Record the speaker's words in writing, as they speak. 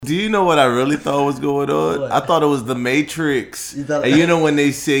Do you know what I really thought was going on? What? I thought it was the Matrix. You thought- And you know when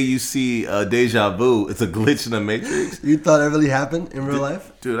they say you see deja vu, it's a glitch in the Matrix? You thought it really happened in real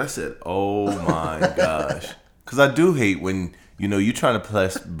life? Dude, I said, oh my gosh. Because I do hate when, you trying to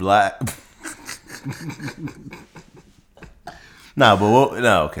press black.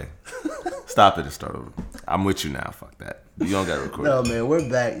 Okay. Stop it and start over. I'm with you now. Fuck that. You don't got to record. No, man, we're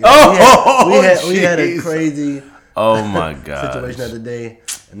back. Oh, we had a jeez. crazy Oh my god. situation of the day,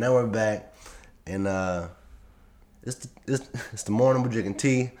 and now we're back, and it's the morning. We're drinking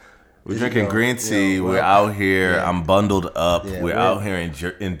tea. We're drinking green tea. We're out here. Yeah. I'm bundled up. Yeah, we're out here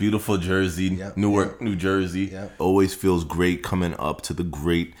in beautiful Jersey, Yep, Newark, New Jersey. Yep. Always feels great coming up to the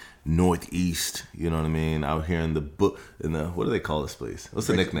great Northeast. You know what I mean? Out here in the what do they call this place? What's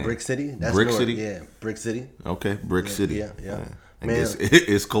the nickname? Brick City. That's Brick Newark. City. Yeah, Brick City. Okay, Brick City. Yeah. I Man. guess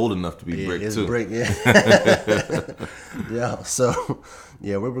it's cold enough to be brick it's too. Brick. Yeah. Yeah. So,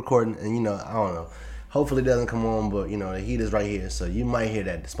 yeah, we're recording, and I don't know. Hopefully it doesn't come on, but the heat is right here, so you might hear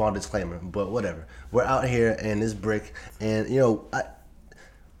that small disclaimer. But whatever, we're out here and it's Brick, and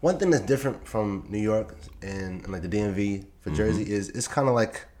one thing that's different from New York and like the DMV for Jersey is it's kind of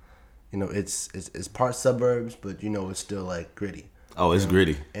like, it's part suburbs, but it's still like gritty. Oh, it's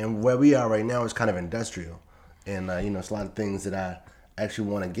gritty. And where we are right now is kind of industrial, and it's a lot of things that I actually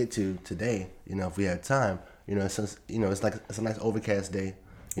want to get to today. If we have time, it's a nice overcast day.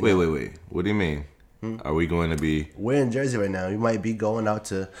 Wait. What do you mean? Are we going to be We're in Jersey right now. We might be going out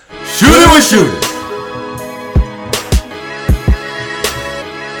to shooting with shooters?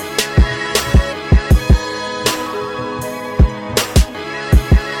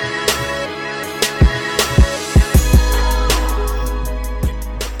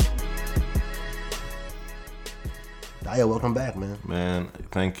 Daya, welcome back, man. Man,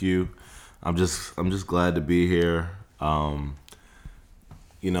 thank you. I'm just glad to be here.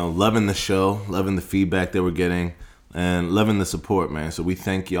 Loving the show, loving the feedback that we're getting, and loving the support, man. So we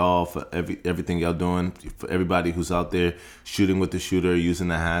thank y'all for everything y'all doing. For everybody who's out there shooting with the shooter, using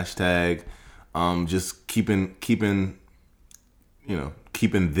the hashtag, just keeping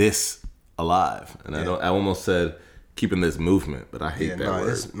this alive. And I almost said keeping this movement, but I hate that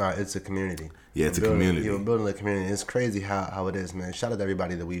word. It's a community. Yeah, it's a community. We're building a community. It's crazy how it is, man. Shout out to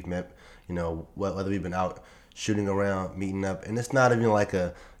everybody that we've met. Whether we've been out shooting around, meeting up, and it's not even like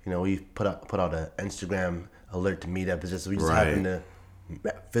we put out an Instagram alert to meet up. It's just we just happen to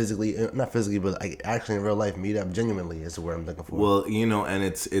not physically, but like actually in real life meet up genuinely is the word I'm looking for. Well, and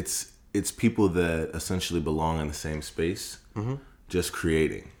it's people that essentially belong in the same space, just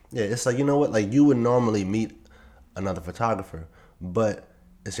creating. Yeah, it's like like you would normally meet another photographer, but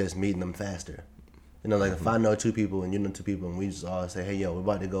it's just meeting them faster. Like if I know two people and you know two people and we just all say, hey, yo, we're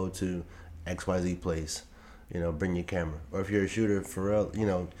about to go to XYZ place, bring your camera. Or if you're a shooter, for real,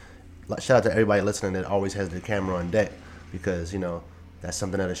 shout out to everybody listening that always has their camera on deck because, that's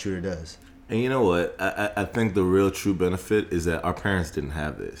something that a shooter does. And you know what? I think the real true benefit is that our parents didn't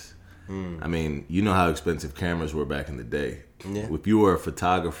have this. I mean, you know how expensive cameras were back in the day. Yeah. If you were a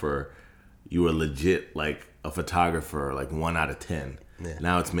photographer, you were legit like a photographer, like 1 out of 10. Yeah.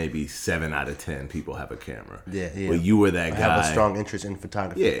 Now it's maybe 7 out of 10 people have a camera. Yeah. But you were that guy. I have a strong interest in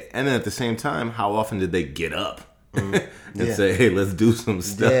photography. Yeah, and then at the same time, how often did they get up and say, "Hey, let's do some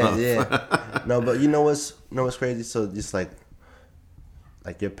stuff"? Yeah. No, but you know what's crazy? So just like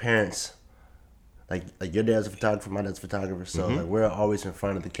your parents, like your dad's a photographer, my dad's a photographer, so like we're always in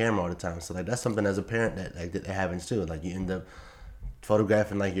front of the camera all the time. So like that's something as a parent that happens too. Like you end up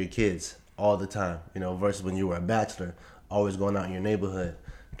photographing like your kids all the time, versus when you were a bachelor. Always going out in your neighborhood,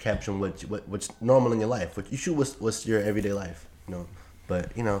 capturing what's normal in your life. What you shoot what's your everyday life,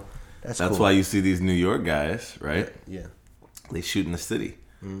 But that's cool. why you see these New York guys, right? Yeah. They shoot in the city.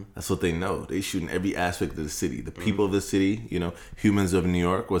 That's what they know. They shoot in every aspect of the city. The people of the city, Humans of New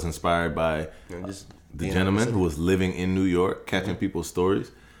York was inspired by the gentleman who was living in New York, catching people's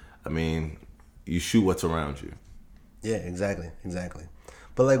stories. I mean, you shoot what's around you. Yeah, exactly.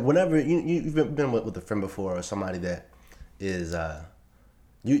 But like whenever you've been with a friend before or somebody that is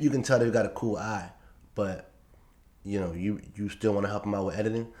you can tell they've got a cool eye, but you still want to help them out with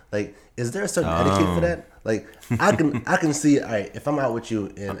editing. Like, is there a certain etiquette for that? Like, I can see. All right, if I'm out with you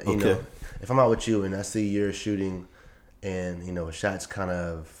and if I'm out with you and I see you're shooting, and a shot's kind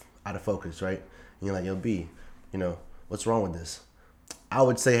of out of focus, right? And you're like, yo, B, what's wrong with this? I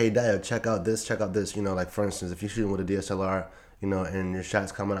would say, hey, Dad, check out this. Like for instance, if you're shooting with a DSLR, and your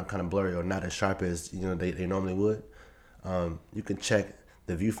shot's coming out kind of blurry or not as sharp as they normally would. You can check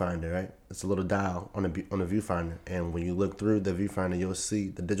the viewfinder, right? It's a little dial on the viewfinder, and when you look through the viewfinder, you'll see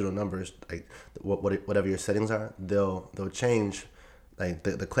the digital numbers, like whatever your settings are. They'll change like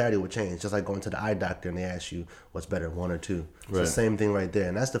the clarity will change. Just like going to the eye doctor and they ask you what's better, 1 or 2. It's Right. the same thing right there,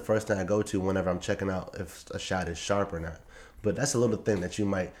 and that's the first thing I go to whenever I'm checking out if a shot is sharp or not. But that's a little thing that you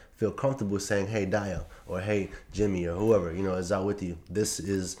might feel comfortable saying, "Hey, Dio," or "Hey, Jimmy," or whoever is out with you. This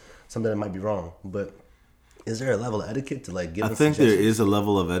is something that might be wrong, but is there a level of etiquette to like give? I think there is a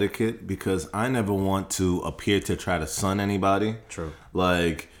level of etiquette because I never want to appear to try to sun anybody. True.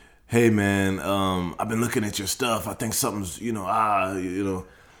 Like, hey man, I've been looking at your stuff. I think something's,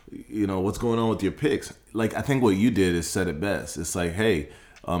 what's going on with your pics? Like, I think what you did is said it best. It's like, hey,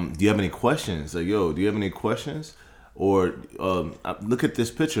 do you have any questions? Like, yo, do you have any questions? Or look at this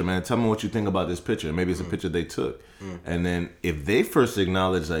picture, man. Tell me what you think about this picture. Maybe it's a picture they took. And then if they first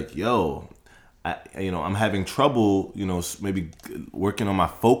acknowledge, like, yo, I'm having trouble, maybe working on my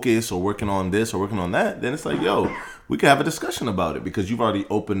focus or working on this or working on that, then it's like, yo, we can have a discussion about it because you've already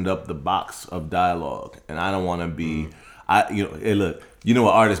opened up the box of dialogue. And I don't want to be, hey, look,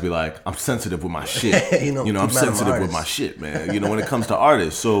 what artists be like, I'm sensitive with my shit. I'm sensitive with my shit, man. When it comes to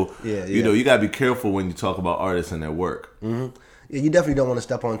artists. So, you got to be careful when you talk about artists and their work. Mm-hmm. Yeah, you definitely don't want to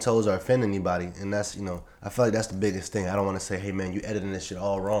step on toes or offend anybody. And that's, I feel like that's the biggest thing. I don't want to say, hey, man, you editing this shit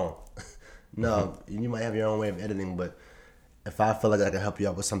all wrong. No, you might have your own way of editing, but if I feel like I can help you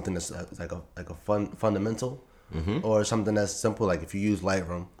out with something that's like a fundamental or something that's simple, like if you use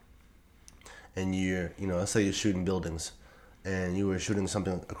Lightroom and you're, let's say you're shooting buildings and you were shooting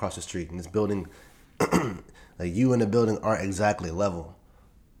something across the street and this building, like you and the building aren't exactly level,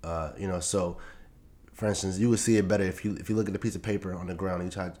 so for instance, you would see it better if you look at the piece of paper on the ground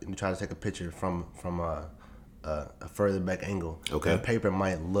and you try to take a picture from a further back angle. Okay. The paper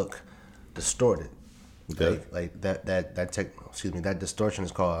might look distorted. Okay. Like that distortion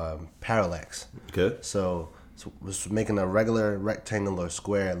is called parallax. Okay. So it's making a regular rectangle or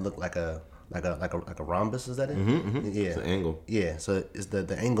square look like a rhombus. Is that it? Yeah. It's an angle. Yeah. So it's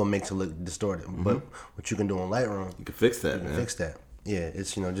the angle makes it look distorted. But what you can do in Lightroom, You can fix that, you man. can fix that. Yeah.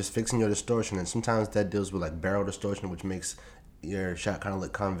 It's just fixing your distortion, and sometimes that deals with like barrel distortion, which makes your shot kind of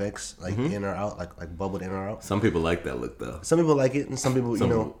look convex, like in or out, like bubbled in or out. Some people like that look, though. Some people like it, and some people,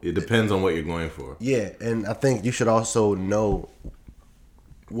 It depends on what you're going for. Yeah, and I think you should also know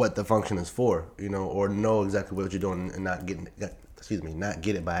what the function is for, or know exactly what you're doing and not get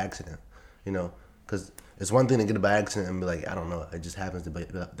it by accident, because it's one thing to get it by accident and be like, I don't know, it just happens to be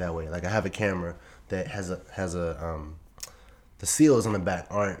that way. Like I have a camera that has a the seals on the back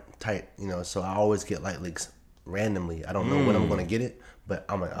aren't tight, so I always get light leaks randomly. I don't know when I'm gonna get it, but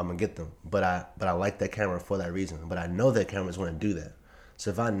I'm gonna get them. But I like that camera for that reason. But I know that camera's gonna do that. So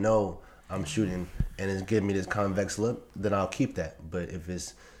if I know I'm shooting and it's giving me this convex look, then I'll keep that. But if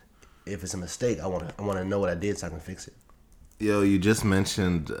it's a mistake, I wanna know what I did so I can fix it. Yo, you just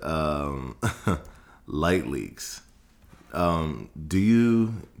mentioned light leaks. Do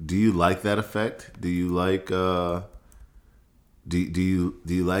you like that effect? Do you like do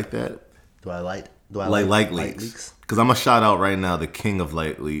you like that? Do I like light leaks? Because I'm gonna shout out right now the king of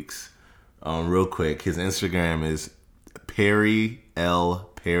light leaks. Real quick, his Instagram is Perry L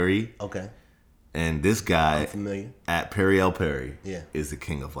Perry. Okay. And this guy I'm familiar. at Perry L Perry Yeah. is the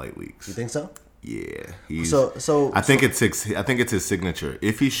king of light leaks. You think so? Yeah. I think it's his signature.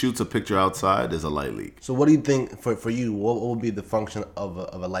 If he shoots a picture outside, there's a light leak. So what do you think for you? What would be the function of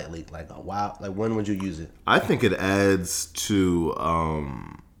a light leak? Like when would you use it? I think it adds to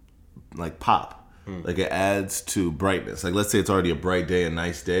like pop. Like it adds to brightness. Like let's say it's already a bright day, a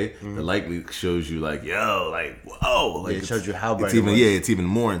nice day. The light leak shows you like, yo, like whoa, like it shows you how bright it's even. it was. Yeah, it's even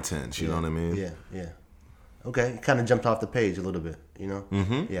more intense. You know what I mean? Yeah. Okay, it kind of jumped off the page a little bit,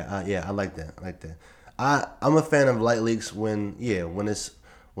 Mm-hmm. Yeah, I like that. I'm a fan of light leaks when it's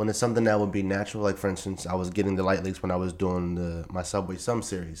something that would be natural. Like for instance, I was getting the light leaks when I was doing my Subway Sum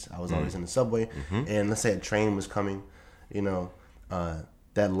series. I was always in the subway, and let's say a train was coming,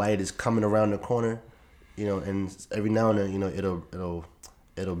 that light is coming around the corner, and every now and then,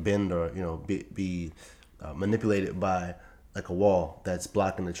 it'll bend or be manipulated by like a wall that's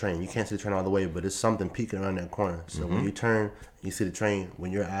blocking the train. You can't see the train all the way, but it's something peeking around that corner. So when you turn, you see the train.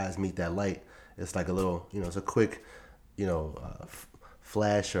 When your eyes meet that light, it's like a little, it's a quick,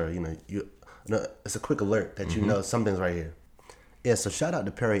 flash or it's a quick alert that you know something's right here. Yeah. So shout out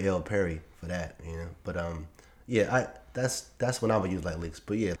to Perry L Perry for that. But that's when I would use light leaks.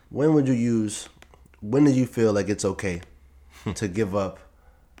 But yeah, when do you feel like it's okay to give up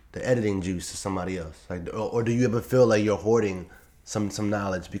the editing juice to somebody else? Like, or do you ever feel like you're hoarding some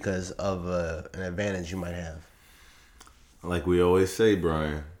knowledge because of an advantage you might have? Like we always say,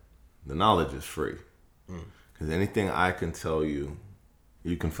 Brian, the knowledge is free. Because anything I can tell you,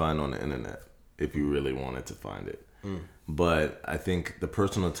 you can find on the internet if you really wanted to find it. But I think the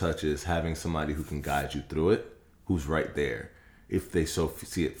personal touch is having somebody who can guide you through it, who's right there, if they so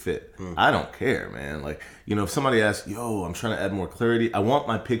see it fit. I don't care, man. Like, you know, if somebody asks, yo, I'm trying to add more clarity, I want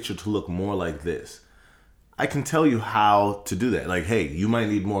my picture to look more like this. I can tell you how to do that. Like, hey, you might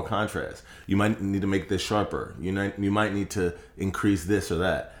need more contrast. You might need to make this sharper. You might need to increase this or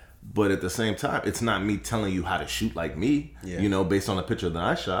that. But at the same time, it's not me telling you how to shoot like me, you know, based on a picture that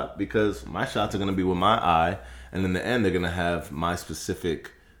I shot, because my shots are going to be with my eye. And in the end, they're going to have my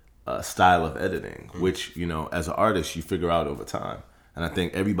specific style of editing, which, you know, as an artist, you figure out over time. And I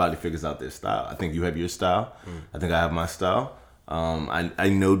think everybody figures out their style. I think you have your style. I think I have my style. I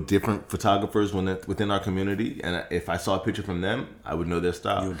know different photographers within our community, and if I saw a picture from them, I would know their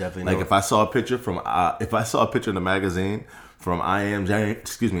style. You would definitely know. If I saw a picture in the magazine from I Am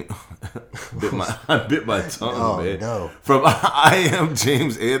James, I bit my tongue, man. No. From I Am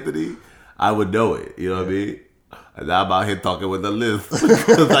James Anthony, I would know it. You know what I mean? Now I'm out here talking with a lisp.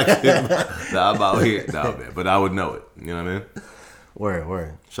 Now I'm out here, man. But I would know it. You know what I mean?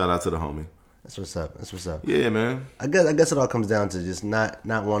 Word. Shout out to the homie. That's what's up. Yeah, man. I guess it all comes down to just not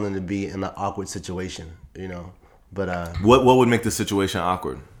wanting to be in an awkward situation, you know. But what would make the situation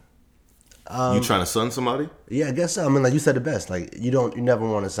awkward? You trying to sun somebody? Yeah, I guess so. I mean, like you said it best. Like you never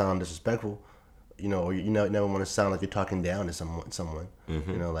want to sound disrespectful, you know, or you never want to sound like you're talking down to someone.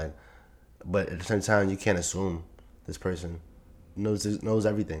 You know, like. But at the same time, you can't assume this person knows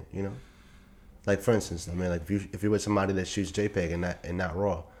everything, you know. Like for instance, I mean, like if you're with somebody that shoots JPEG and not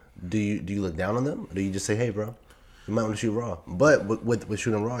RAW, do you look down on them, or do you just say, hey, bro, you might want to shoot RAW? But with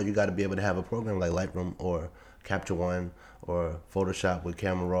shooting RAW, you got to be able to have a program like Lightroom or Capture One or Photoshop with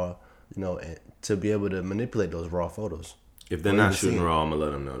Camera Raw, you know, to be able to manipulate those RAW photos. If they're not shooting RAW, I'm gonna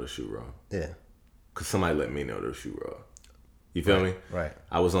let them know to shoot RAW. Yeah, cause somebody let me know to shoot RAW. You feel me? Right.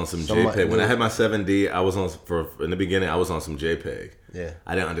 I was on some JPEG. When I had my 7D, I was on in the beginning. I was on some JPEG. Yeah.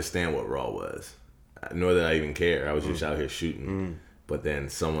 I didn't understand what RAW was, nor did I even care. I was just out here shooting. But then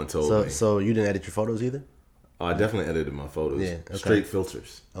someone told me. So you didn't edit your photos either? Oh, I definitely edited my photos. Yeah. Okay. Straight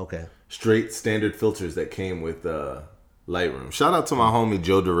filters. Okay. Straight standard filters that came with Lightroom. Shout out to my homie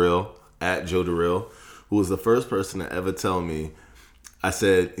Joe Durrell at Joe Durrell, who was the first person to ever tell me. I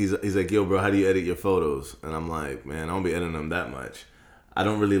said, he's like, yo, bro, how do you edit your photos? And I'm like, man, I don't be editing them that much. I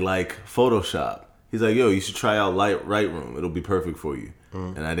don't really like Photoshop. He's like, yo, you should try out Lightroom. It'll be perfect for you.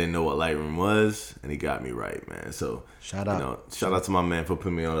 And I didn't know what Lightroom was, and he got me right, man. So shout out to my man for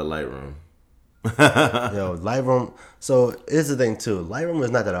putting me on the Lightroom. Yo, Lightroom. So here's the thing too. Lightroom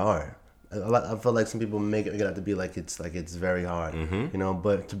is not that hard. I feel like some people make it out to be like it's very hard, you know.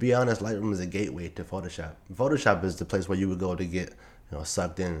 But to be honest, Lightroom is a gateway to Photoshop. Photoshop is the place where you would go to get, you know,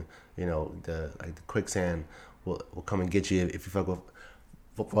 sucked in. You know, the quicksand will come and get you if you fuck with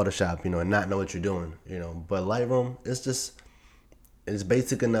Photoshop, you know, and not know what you're doing, you know. But Lightroom it's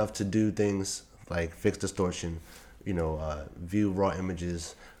basic enough to do things like fix distortion, you know, view raw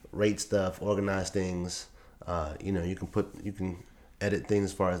images, rate stuff, organize things. You know, you can edit things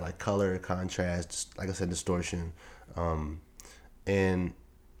as far as like color, contrast, like I said, distortion, and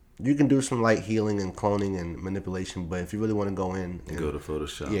you can do some light healing and cloning and manipulation. But if you really want to go in, and go to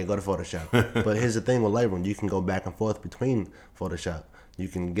Photoshop. Yeah, go to Photoshop. But here's the thing with Lightroom: you can go back and forth between Photoshop. You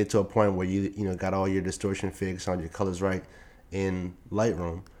can get to a point where you know got all your distortion fixed, all your colors right in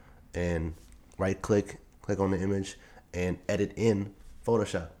Lightroom, and click on the image and edit in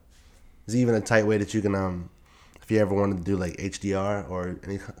Photoshop. There's even a tight way that you can if you ever wanted to do like HDR or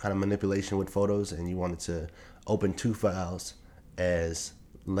any kind of manipulation with photos and you wanted to open two files as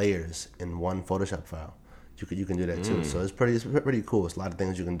layers in one Photoshop file, you can do that too. So it's pretty cool. It's a lot of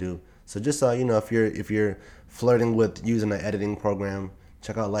things you can do. So just you know, if you're flirting with using an editing program,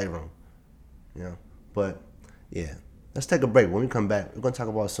 check out Lightroom. You know, but yeah, let's take a break. When we come back, we're gonna talk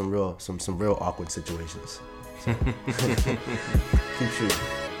about some real awkward situations. So, keep shooting.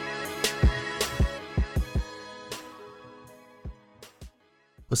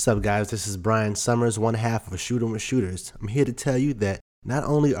 What's up, guys? This is Brian Summers, one half of Shooting with Shooters. I'm here to tell you that not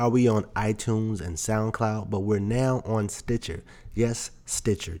only are we on iTunes and SoundCloud, but we're now on Stitcher. Yes,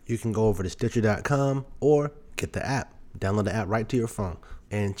 Stitcher. You can go over to Stitcher.com or get the app. Download the app right to your phone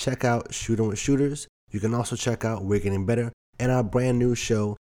and check out Shooting with Shooters. You can also check out We're Getting Better and our brand new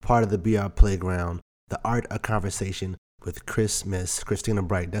show, part of the BR Playground, The Art of Conversation with Christina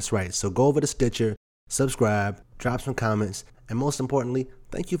Bright. That's right. So go over to Stitcher, subscribe, drop some comments, and most importantly,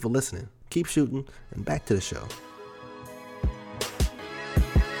 thank you for listening. Keep shooting, and back to the show.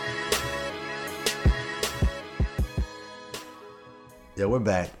 Yeah, we're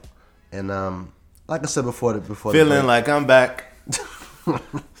back, and like I said before feeling like I'm back.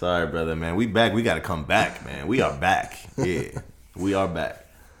 Sorry, brother, man. We back. We got to come back, man. We are back. Yeah, we are back.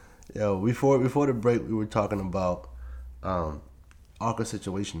 Yo, before the break, we were talking about awkward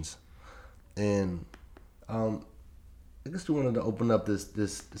situations, and I guess we wanted to open up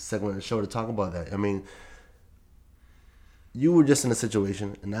this segment of the show to talk about that. I mean, you were just in a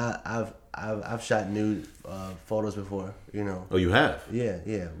situation, and I've shot nude photos before. You know. Oh, you have? Yeah.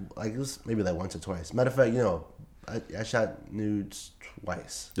 Like it was maybe like once or twice. Matter of fact, you know, I shot nudes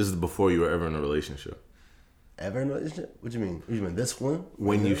twice. This is before you were ever in a relationship. Ever in a relationship? What do you mean? What do you mean this one?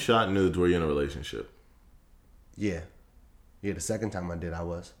 When you shot nudes, were you in a relationship? Yeah. The second time I did, I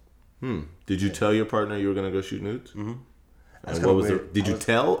was. Did you tell your partner you were gonna go shoot nudes? Mm-hmm. And what was weird. Did you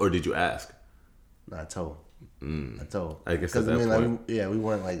tell or did you ask? No, I told. I told. I guess at that point. Like, we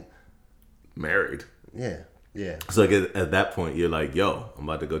weren't like married. Yeah. So like at that point, you're like, "Yo, I'm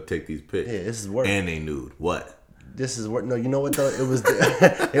about to go take these pics." Yeah, this is work. And they nude. What? This is work. No, you know what though? It was.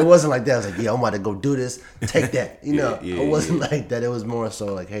 It wasn't like that. I was like, "Yeah, I'm about to go do this. Take that." You know, it wasn't like that. It was more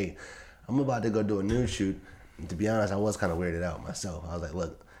so like, "Hey, I'm about to go do a nude shoot." And to be honest, I was kind of weirded out myself. I was like,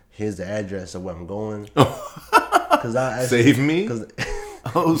 "Look, here's the address of where I'm going." Because I actually, save me.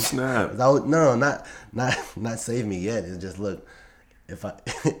 Oh snap! No, not save me yet. It's just look, if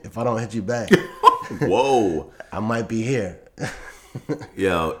I don't hit you back, whoa, I might be here.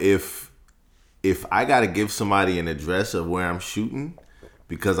 Yo, if I gotta give somebody an address of where I'm shooting,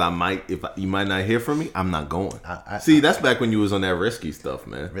 because you might not hear from me, I'm not going. See, that's back when you was on that risky stuff,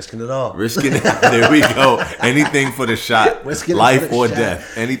 man. Risking it all. Risking it. There we go. Anything for the shot. Risking life or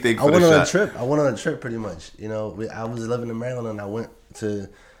death. Anything for the shot. I went on a trip pretty much. You know, I was living in Maryland and I went to,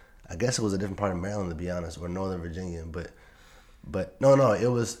 I guess it was a different part of Maryland to be honest, or Northern Virginia, but no, it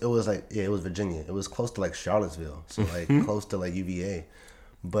was like, yeah, it was Virginia. It was close to like Charlottesville, so like close to like UVA,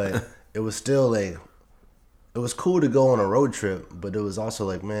 but it was still like, it was cool to go on a road trip, but it was also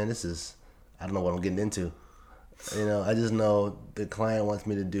like, man, I don't know what I'm getting into. You know, I just know the client wants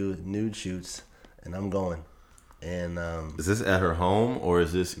me to do nude shoots, and I'm going. And is this at her home or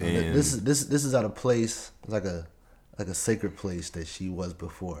is this in? This is at a place like a sacred place that she was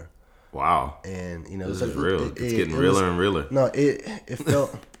before. Wow. And you know, this is real. It's getting realer and realer. No, it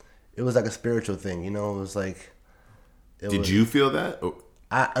felt it was like a spiritual thing. You know, it was like. Did you feel that?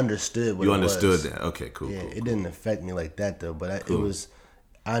 I understood what you it was. understood that. Okay, cool. Yeah, cool, it didn't affect me like that though, but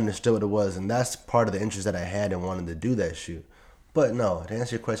I understood what it was, and that's part of the interest that I had in wanting to do that shoot. But no, to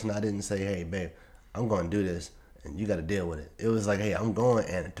answer your question, I didn't say, "Hey, babe, I'm going to do this, and you got to deal with it." It was like, "Hey, I'm going,"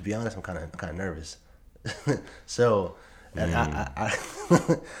 and to be honest, I'm kind of nervous. So, and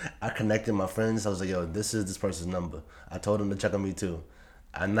I connected my friends. I was like, "Yo, this is this person's number." I told them to check on me too.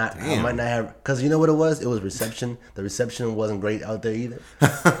 I might not have, because you know what it was? It was reception. The reception wasn't great out there either.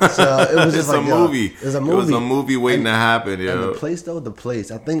 So it was just like a movie. It was a movie. It was a movie waiting to happen, yo. And the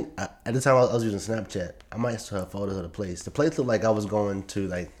place, I think at the time I was using Snapchat, I might still have photos of the place. The place looked like I was going to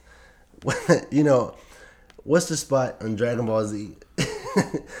like, you know, what's the spot on Dragon Ball Z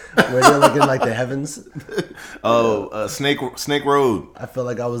where they're like in like the heavens? Oh, Snake Road. I felt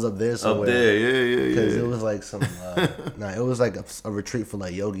like I was up there somewhere. Up there, yeah. Because it was like some, it was like a retreat for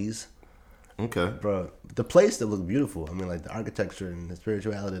like yogis. Okay. Bro, the place that looked beautiful. I mean, like the architecture and the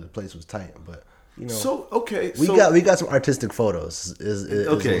spirituality of the place was tight. But you know, so okay, we got some artistic photos. Is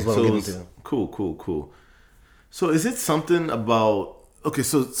what I'm getting to. Cool. So is it something about? Okay,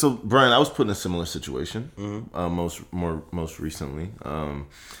 so Brian, I was put in a similar situation most recently,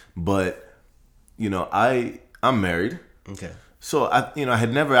 but you know I'm married. Okay. So I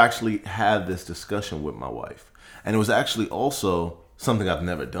had never actually had this discussion with my wife, and it was actually also something I've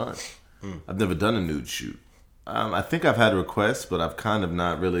never done. I've never done a nude shoot. I think I've had requests, but I've kind of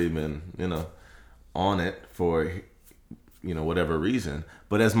not really been on it for whatever reason.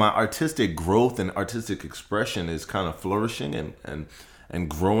 But as my artistic growth and artistic expression is kind of flourishing and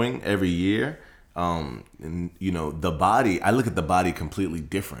growing every year, and the body, I look at the body completely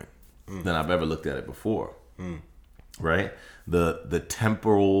different than I've ever looked at it before. Right? The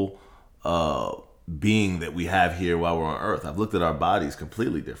temporal being that we have here while we're on Earth, I've looked at our bodies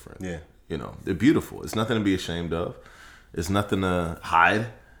completely different. Yeah. They're beautiful. It's nothing to be ashamed of. It's nothing to hide.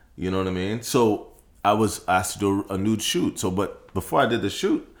 You know what I mean? So I was asked to do a nude shoot. So, but before I did the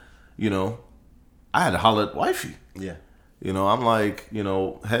shoot, I had to holler at wifey. Yeah. I'm like,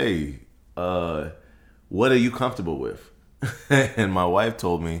 hey, what are you comfortable with? And my wife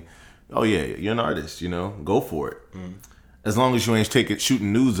told me, oh yeah, you're an artist, go for it. As long as you ain't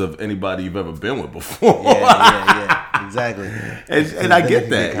shooting nudes of anybody you've ever been with before. Yeah. Exactly. And I get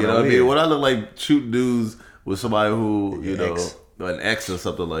that, you know what I mean? When I look like shooting nudes with somebody who, an ex or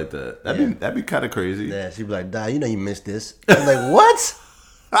something like that. That'd be kind of crazy. Yeah, she'd be like, "Nah, you know you missed this." I'm like, "What?"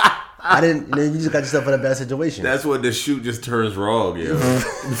 I didn't. You just got yourself in a bad situation. That's when the shoot just turns wrong, yo.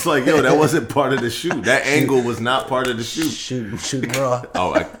 It's like, yo, that wasn't part of the shoot. That angle was not part of the shoot. Shooting raw.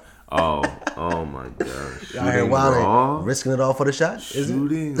 Oh my gosh. Y'all here wilding, risking it all for the shot.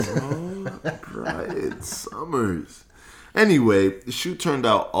 Shooting raw. Brian Summers. Anyway, the shoot turned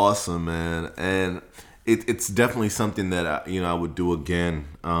out awesome, man, and it's definitely something that I would do again.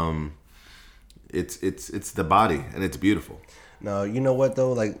 It's the body, and it's beautiful. No, you know what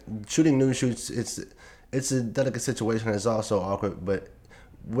though? Like shooting nude shoots, it's a delicate situation. It's also awkward, but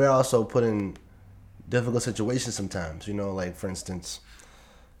we're also put in difficult situations sometimes. You know, like for instance,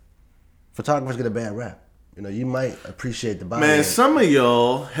 photographers get a bad rap. You know, you might appreciate the body. Man, some of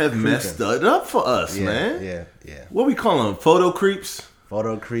y'all have messed it up for us, man. Yeah. What we call them? Photo creeps?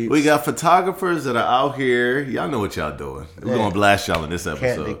 Photo creeps. We got photographers that are out here. Y'all know what y'all doing. We're going to blast y'all in this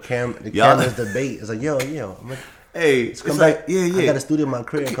episode. The camera's debate. It's like, yo. I'm like, hey, it's like, yeah. I got a studio in my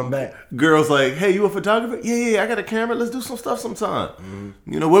crib. Come back. Girls like, hey, you a photographer? Yeah. I got a camera. Let's do some stuff sometime.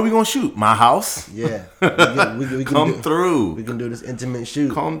 Mm-hmm. You know, where we gonna shoot? My house. Yeah. We Come through. We can do this intimate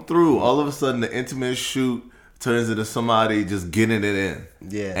shoot. Come through. All of a sudden, the intimate shoot turns into somebody just getting it in.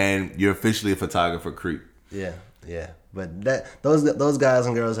 Yeah. And you're officially a photographer creep. Yeah. But those guys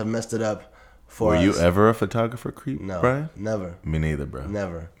and girls have messed it up for us. Were you ever a photographer creep? No, Brian? never. Me neither, bro.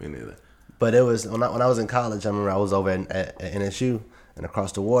 Never. Me neither. But it was when I was in college. I remember I was over at NSU and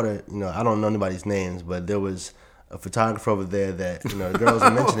across the water. You know, I don't know anybody's names, but there was a photographer over there that the girls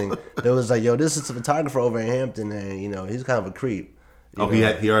were mentioning. There was like, yo, this is a photographer over in Hampton, and he's kind of a creep. He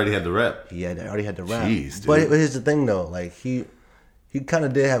already had the rep. He already had the rep. Jeez, dude. But here's the thing though, like he kind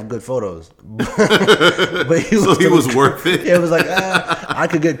of did have good photos, but he was worth it. Yeah, it was like I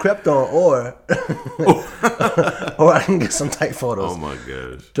could get crept on, or I can get some tight photos. Oh my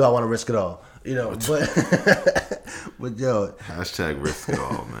gosh! Do I want to risk it all? But yo, hashtag risk it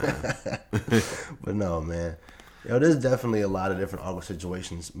all, man. But no, man. There's definitely a lot of different awkward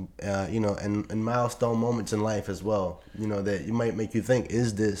situations, and milestone moments in life as well. That you might make you think,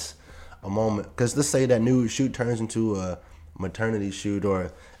 is this a moment? Because let's say that nude shoot turns into a maternity shoot or an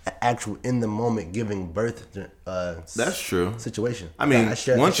actual in the moment giving birth. That's true. Situation. I mean, I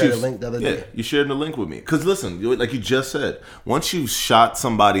shared a link the other day. You shared the link with me. Because listen, like you just said, once you've shot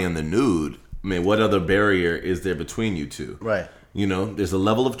somebody in the nude, I mean, what other barrier is there between you two? Right. There's a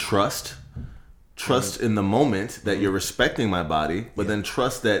level of trust in the moment that you're respecting my body, but then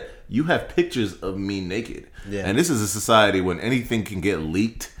trust that you have pictures of me naked. Yeah. And this is a society when anything can get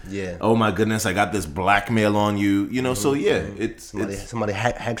leaked. Yeah. Oh my goodness, I got this blackmail on you. So yeah, somebody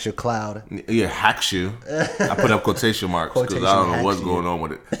hacks your cloud. Yeah, hacks you. I put up quotation marks because I don't know what's going on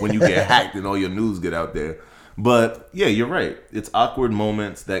with it. When you get hacked and all your news get out there. But yeah, you're right. It's awkward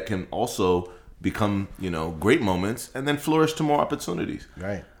moments that can also become, great moments and then flourish to more opportunities.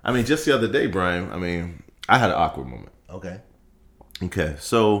 Right. I mean, just the other day, Brian, I had an awkward moment. Okay.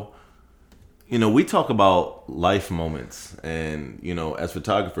 So, we talk about life moments and, as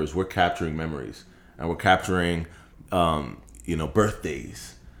photographers, we're capturing memories and we're capturing,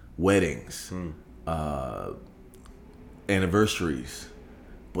 birthdays, weddings, anniversaries.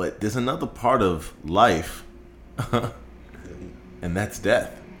 But there's another part of life and that's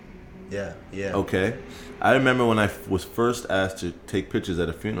death. Yeah. Okay. I remember when I was first asked to take pictures at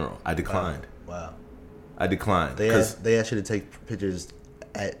a funeral, I declined. Wow. I declined. They asked you to take pictures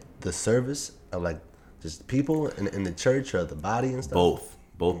at the service of like just people in the church or the body and stuff?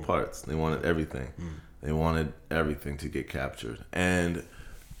 Both parts. They wanted everything. They wanted everything to get captured. And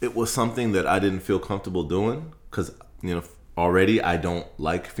it was something that I didn't feel comfortable doing because, already I don't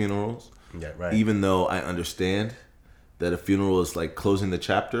like funerals. Yeah, right. Even though I understand that a funeral is like closing the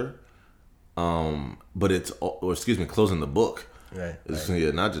chapter, closing the book. Right.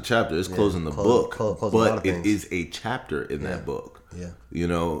 Yeah, not the chapter. It's closing the book, but it is a chapter in that book. Yeah.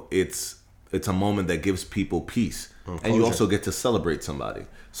 It's a moment that gives people peace, and you also get to celebrate somebody.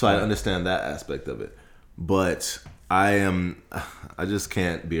 So I understand that aspect of it, but I just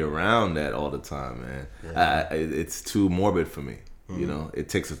can't be around that all the time, man. Yeah. It's too morbid for me. It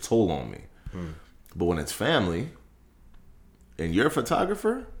takes a toll on me. But when it's family, and you're a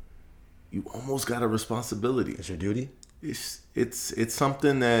photographer, you almost got a responsibility. It's your duty. It's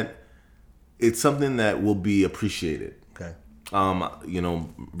something that will be appreciated. Okay.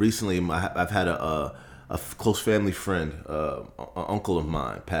 Recently I've had a close family friend, an uncle of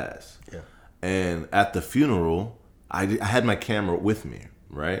mine, pass. Yeah. And at the funeral, I had my camera with me.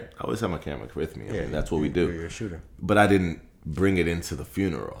 Right. I always have my camera with me. That's what we do. You're a shooter. But I didn't bring it into the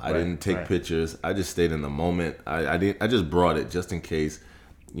funeral. I didn't take pictures. I just stayed in the moment. I just brought it just in case,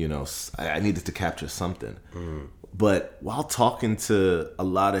 you know, I needed to capture something. But while talking to a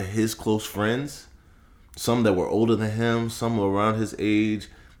lot of his close friends, some that were older than him, some were around his age,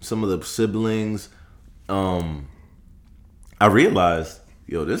 some of the siblings, I realized,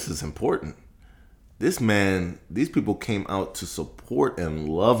 yo, this is important. This man, these people came out to support and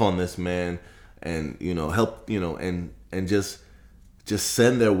love on this man, and, you know, help, you know, and just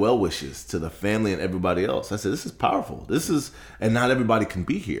send their well wishes to the family and everybody else. I said, this is powerful. And not everybody can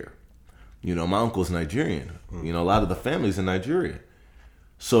be here. You know, my uncle's Nigerian. You know, a lot of the family's in Nigeria.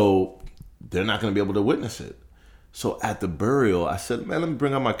 So they're not going to be able to witness it. So at the burial, I said, man, let me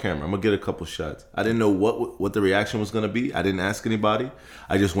bring out my camera. I'm going to get a couple shots. I didn't know what the reaction was going to be. I didn't ask anybody.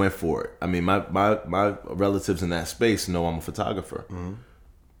 I just went for it. I mean, my relatives in that space know I'm a photographer.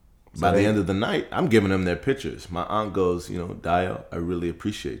 By the end of the night, I'm giving them their pictures. My aunt goes, you know, Dio, I really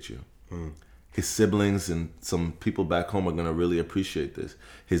appreciate you. His siblings and some people back home are going to really appreciate this.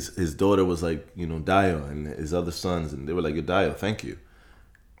 His daughter was like, you know, Dio, and his other sons, and they were like, yo, Dio, thank you.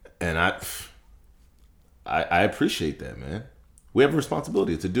 And I appreciate that, man. We have a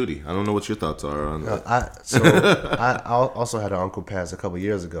responsibility. It's a duty. I don't know what your thoughts are on that. I also had an uncle pass a couple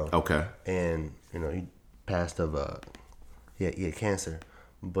years ago. Okay. And, you know, he passed of, he had cancer.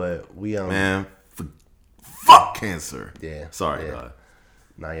 But we, man, fuck cancer. Yeah. Sorry, yeah. God.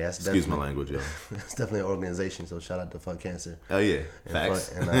 Nah, yeah, excuse my language, yo. It's definitely an organization, so shout out to Fuck Cancer. Oh, yeah.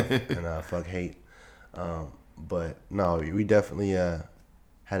 Facts. And Fuck Hate. But, no, we definitely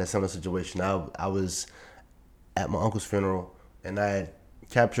had a similar situation. I was at my uncle's funeral, and I had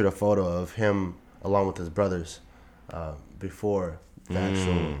captured a photo of him along with his brothers before he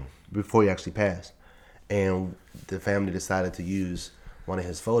actually passed. And the family decided to use one of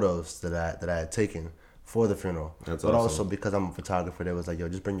his photos that I had taken for the funeral. That's but awesome. Also because I'm a photographer, they was like, yo,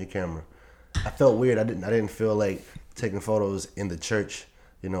 just bring your camera. I felt weird. I didn't feel like taking photos in the church,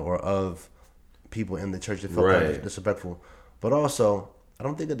 you know, or of people in the church. It felt kind of disrespectful. But also, I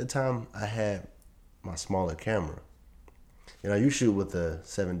don't think at the time I had my smaller camera. You know, you shoot with a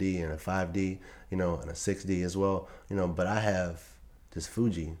 7D and a 5D, you know, and a 6D as well, you know, but I have this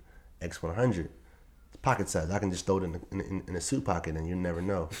Fuji X100. It's pocket size. I can just throw it in a suit pocket and you never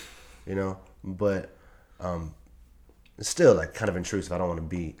know, you know. But it's still like kind of intrusive. I don't want to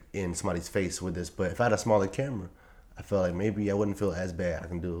be in somebody's face with this. But if I had a smaller camera, I felt like maybe I wouldn't feel as bad. I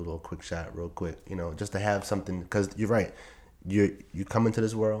can do a little quick shot real quick, you know, just to have something. Because you're right. You come into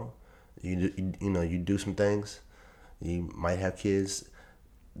this world, you know, you do some things. You might have kids,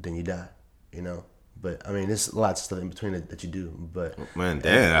 then you die, you know. But I mean, there's lots of stuff in between that you do. But man,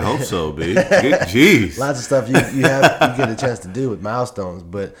 damn, I hope so, B. Jeez, lots of stuff you get a chance to do with milestones.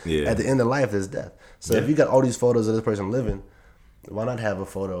 But at the end of life, there's death. So if you got all these photos of this person living, why not have a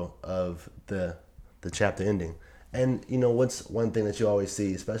photo of the chapter ending? And you know, what's one thing that you always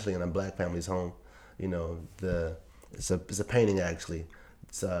see, especially in a black family's home, you know, it's a painting actually.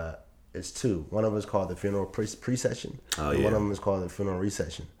 It's two. One of them is called the funeral precession. Oh, and one of them is called the funeral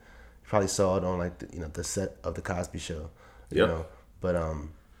recession. You probably saw it on like the set of the Cosby Show. You know, but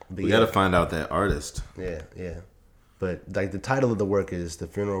we got to find out that artist. Yeah. But like the title of the work is the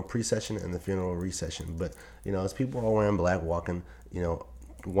funeral precession and the funeral recession. But you know, it's people all wearing black walking, you know,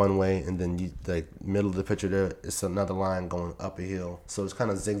 one way, and then you like middle of the picture there, it's another line going up a hill. So it's kind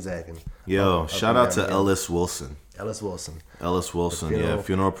of zigzagging. Yo, shout out to Ellis Wilson. Ellis Wilson,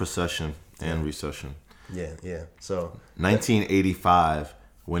 funeral procession and recession. Yeah. So 1985,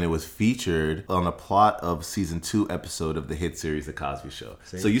 when it was featured on a plot of season 2 episode of the hit series The Cosby Show.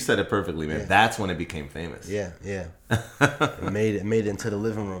 See? So you said it perfectly, man. Yeah. That's when it became famous. Yeah. It made it into the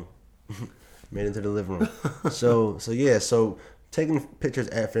living room. So taking pictures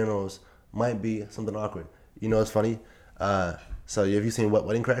at funerals might be something awkward. You know, it's funny. So have you seen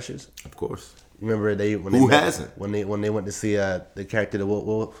Wedding Crashers? Of course. You remember Who hasn't? When they went to see the character that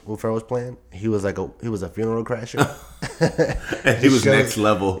Will Ferrell was playing? He was a funeral crasher. And he was next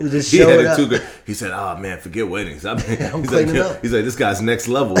level. He had it too good. He said, "Oh man, forget weddings." I'm cleaning up. He's like, "This guy's next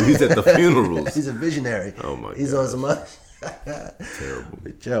level. He's at the funerals." He's a visionary. Oh my god. He's on some other.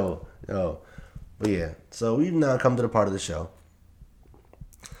 Terrible. Yo. But yeah. So we've now come to the part of the show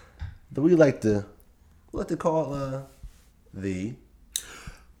that we like to call the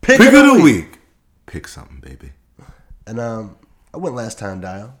Pick of the Week. Pick something, baby. And I went last time,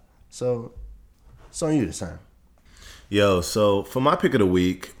 Dial. So it's on you this time. Yo, so for my Pick of the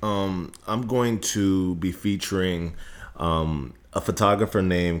Week, I'm going to be featuring a photographer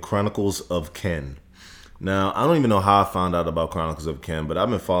named Chronicles of Ken. Now, I don't even know how I found out about Chronicles of Ken, but I've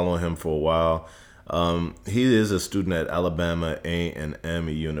been following him for a while. He is a student at Alabama A&M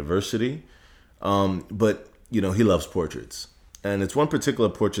University, but he loves portraits, and it's one particular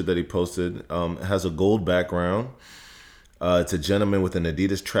portrait that he posted. It has a gold background. It's a gentleman with an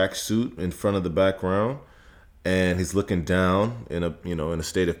Adidas tracksuit in front of the background, and he's looking down in a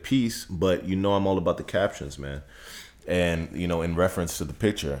state of peace. But I'm all about the captions, man, and in reference to the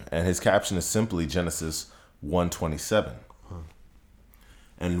picture, and his caption is simply Genesis 1:27.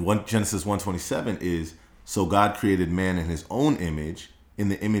 And Genesis 1:27 is, so God created man in his own image. In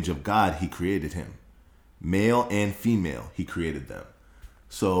the image of God, he created him. Male and female, he created them.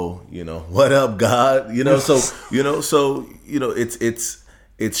 So, what up, God?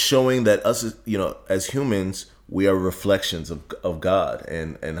 It's showing that us, as humans, we are reflections of God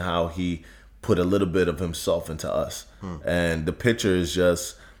and how he put a little bit of himself into us. And the picture is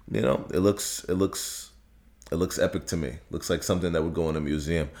just, it looks epic to me. Looks like something that would go in a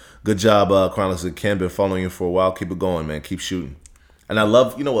museum. Good job, Chronicles of Ken. Been following you for a while. Keep it going, man. Keep shooting. And I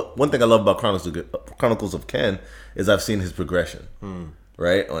love, one thing I love about Chronicles of Ken is I've seen his progression,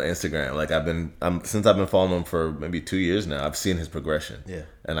 right, on Instagram. Like since I've been following him for maybe 2 years now, I've seen his progression. Yeah.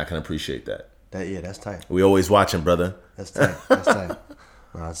 And I can appreciate that. That's tight. We always watching, brother. That's tight. That's tight.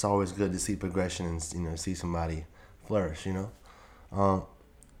 It's always good to see progression and see somebody flourish. That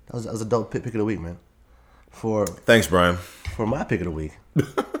was a dope pick of the week, man. Thanks, Brian. For my pick of the week,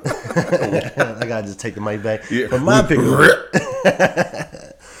 I gotta just take the mic back. Yeah. For my pick of the week,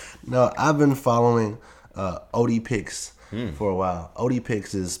 no, I've been following OD Picks for a while. OD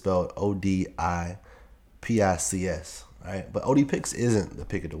Picks is spelled ODIPICS, right? But OD Picks isn't the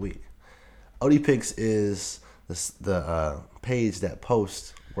pick of the week. OD Picks is the page that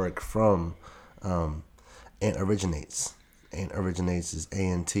posts work from Ant Originates. Ant Originates is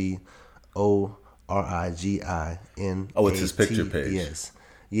ANTORIGIN. Oh, it's his picture page. Yes.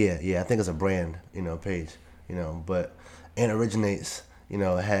 Yeah. I think it's a brand, page. But Ant Originates,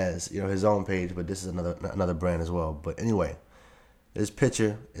 has his own page, but this is another brand as well. But anyway, this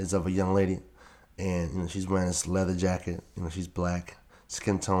picture is of a young lady, and she's wearing this leather jacket. She's black.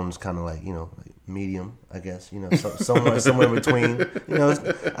 Skin tone's kind of like medium, I guess. Somewhere in between.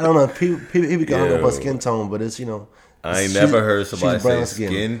 I don't know. People get hung up about skin tone, but it's I ain't never heard somebody say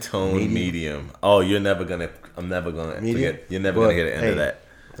skin tone medium. Oh, I'm never gonna forget. You're never gonna get the end of that.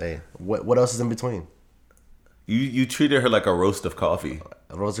 Hey, what else is in between? You treated her like a roast of coffee.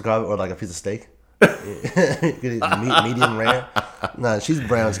 A roast of coffee or like a piece of steak? Medium rare. No, she's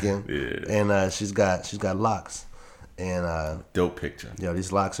brown skin. Yeah. And she's got locks. And dope picture.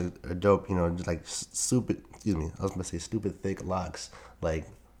 These locks are dope. Just like stupid. Excuse me. I was gonna say stupid thick locks, like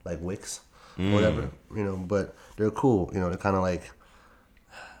wicks, or whatever. But they're cool. They're kind of like.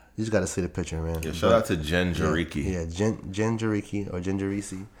 You just got to see the picture, man. Yeah, shout out to Jen Jariki. Yeah, Jen Jariki or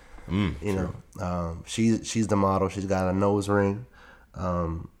Gingerisi. She's the model. She's got a nose ring.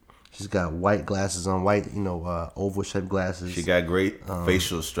 She's got white glasses on, white, oval shaped glasses. She got great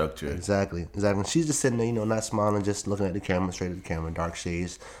facial structure. Exactly. She's just sitting there, not smiling, just looking at the camera, straight at the camera, dark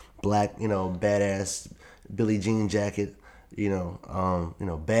shades, black, badass Billie Jean jacket,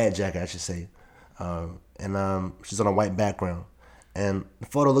 bad jacket, I should say. And she's on a white background. And the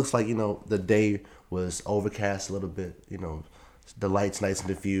photo looks like, the day was overcast a little bit, the light's nice and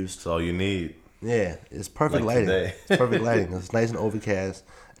diffused. That's all you need. Yeah, it's perfect lighting. It's perfect lighting. It's nice and overcast,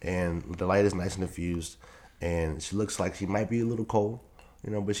 and the light is nice and diffused. And she looks like she might be a little cold,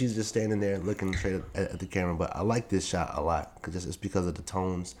 but she's just standing there looking straight at the camera. But I like this shot a lot because it's because of the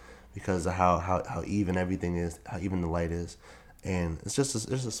tones, because of how even everything is, how even the light is, and it's just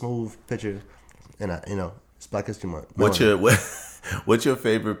a smooth picture. And it's Black History Month. What's your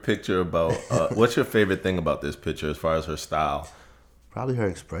favorite picture about? What's your favorite thing about this picture as far as her style? Probably her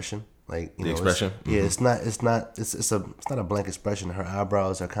expression. Like the expression. It's not a blank expression. Her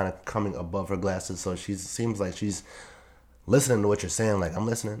eyebrows are kind of coming above her glasses, so she seems like she's listening to what you're saying. Like, I'm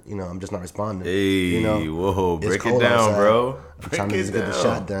listening. I'm just not responding. Hey, whoa, break it down, outside, bro. I'm trying to just get the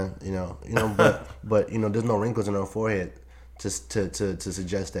shot done. But there's no wrinkles in her forehead just to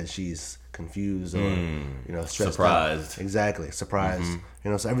suggest that she's confused or stressed surprised. Out. Exactly, surprised.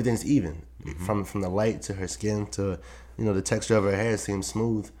 Mm-hmm. So everything's even from the light to her skin to the texture of her hair seems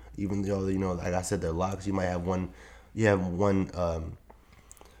smooth. Even though like I said, the locks, you have one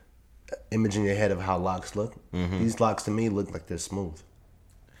image in your head of how locks look. Mm-hmm. These locks to me look like they're smooth.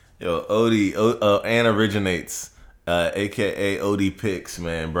 Yo, Ant Originates, aka OD Picks,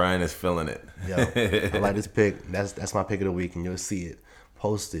 man. Brian is feeling it. Yo, I like this pick. That's my pick of the week, and you'll see it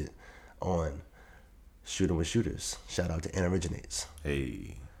posted on Shooting with Shooters. Shout out to Ant Originates.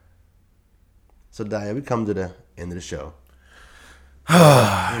 Hey. So, Daya, we come to the end of the show.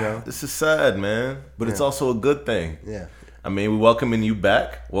 This is sad, man, but it's also a good thing. Yeah. I mean, we welcoming you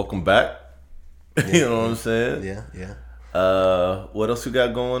back. Welcome back. You know what I'm saying? Yeah. What else we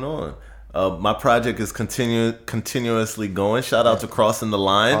got going on? My project is continuously going. Shout out to Crossing the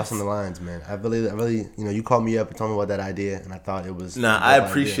Lines. Crossing the Lines, man. I really, you called me up and told me about that idea, and I thought it was. Nah, I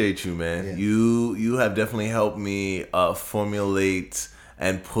appreciate you, man. Yeah. You have definitely helped me formulate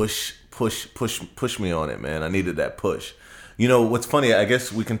and push me on it, man. I needed that push. You know what's funny? I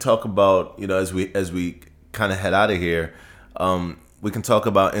guess we can talk about, as we kind of head out of here, we can talk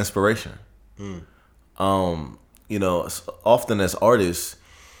about inspiration. Often as artists,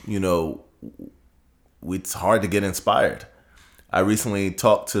 it's hard to get inspired. I recently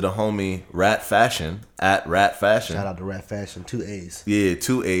talked to the homie Rat Fashion at Rat Fashion. Shout out to Rat Fashion, 2 A's. Yeah,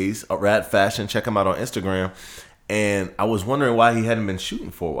 2 A's. Rat Fashion. Check him out on Instagram. And I was wondering why he hadn't been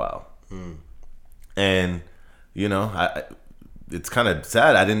shooting for a while. And it's kind of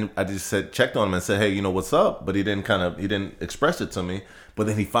sad. I just checked on him and said, hey, what's up? But he didn't express it to me. But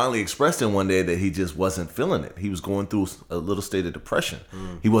then he finally expressed it one day that he just wasn't feeling it. He was going through a little state of depression.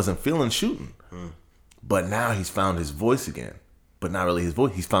 He wasn't feeling shooting. But now he's found his voice again. But not really his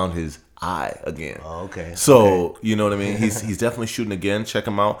voice. He's found his eye again. Oh, okay. So, you know what I mean? He's definitely shooting again. Check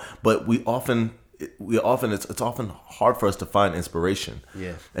him out. But it's often hard for us to find inspiration.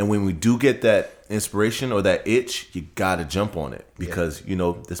 Yeah. And when we do get that inspiration or that itch, you gotta jump on it because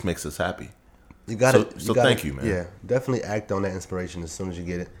this makes us happy. You gotta. So thank you, man. Yeah, definitely act on that inspiration as soon as you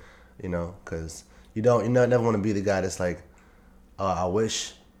get it. Because you never want to be the guy that's like, I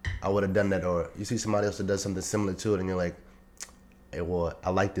wish I would have done that, or you see somebody else that does something similar to it, and you're like, hey, well,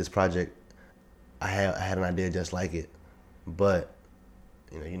 I like this project. I had an idea just like it, but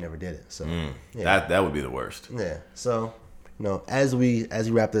you never did it. So that would be the worst. Yeah. So as we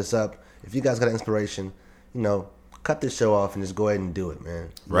wrap this up, if you guys got inspiration, cut this show off and just go ahead and do it, man.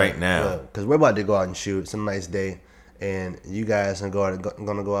 Right now, because we're about to go out and shoot. It's a nice day, and you guys are gonna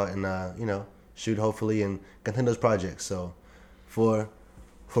go out and shoot hopefully and continue those projects. So for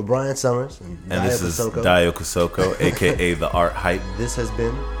Brian Summers and this is Dio Kosoko, aka the Art Hype. This has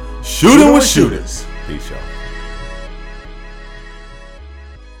been Shooting with Shooters. Peace, y'all.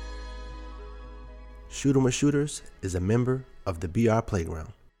 Shooting with Shooters is a member of the BR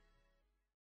Playground.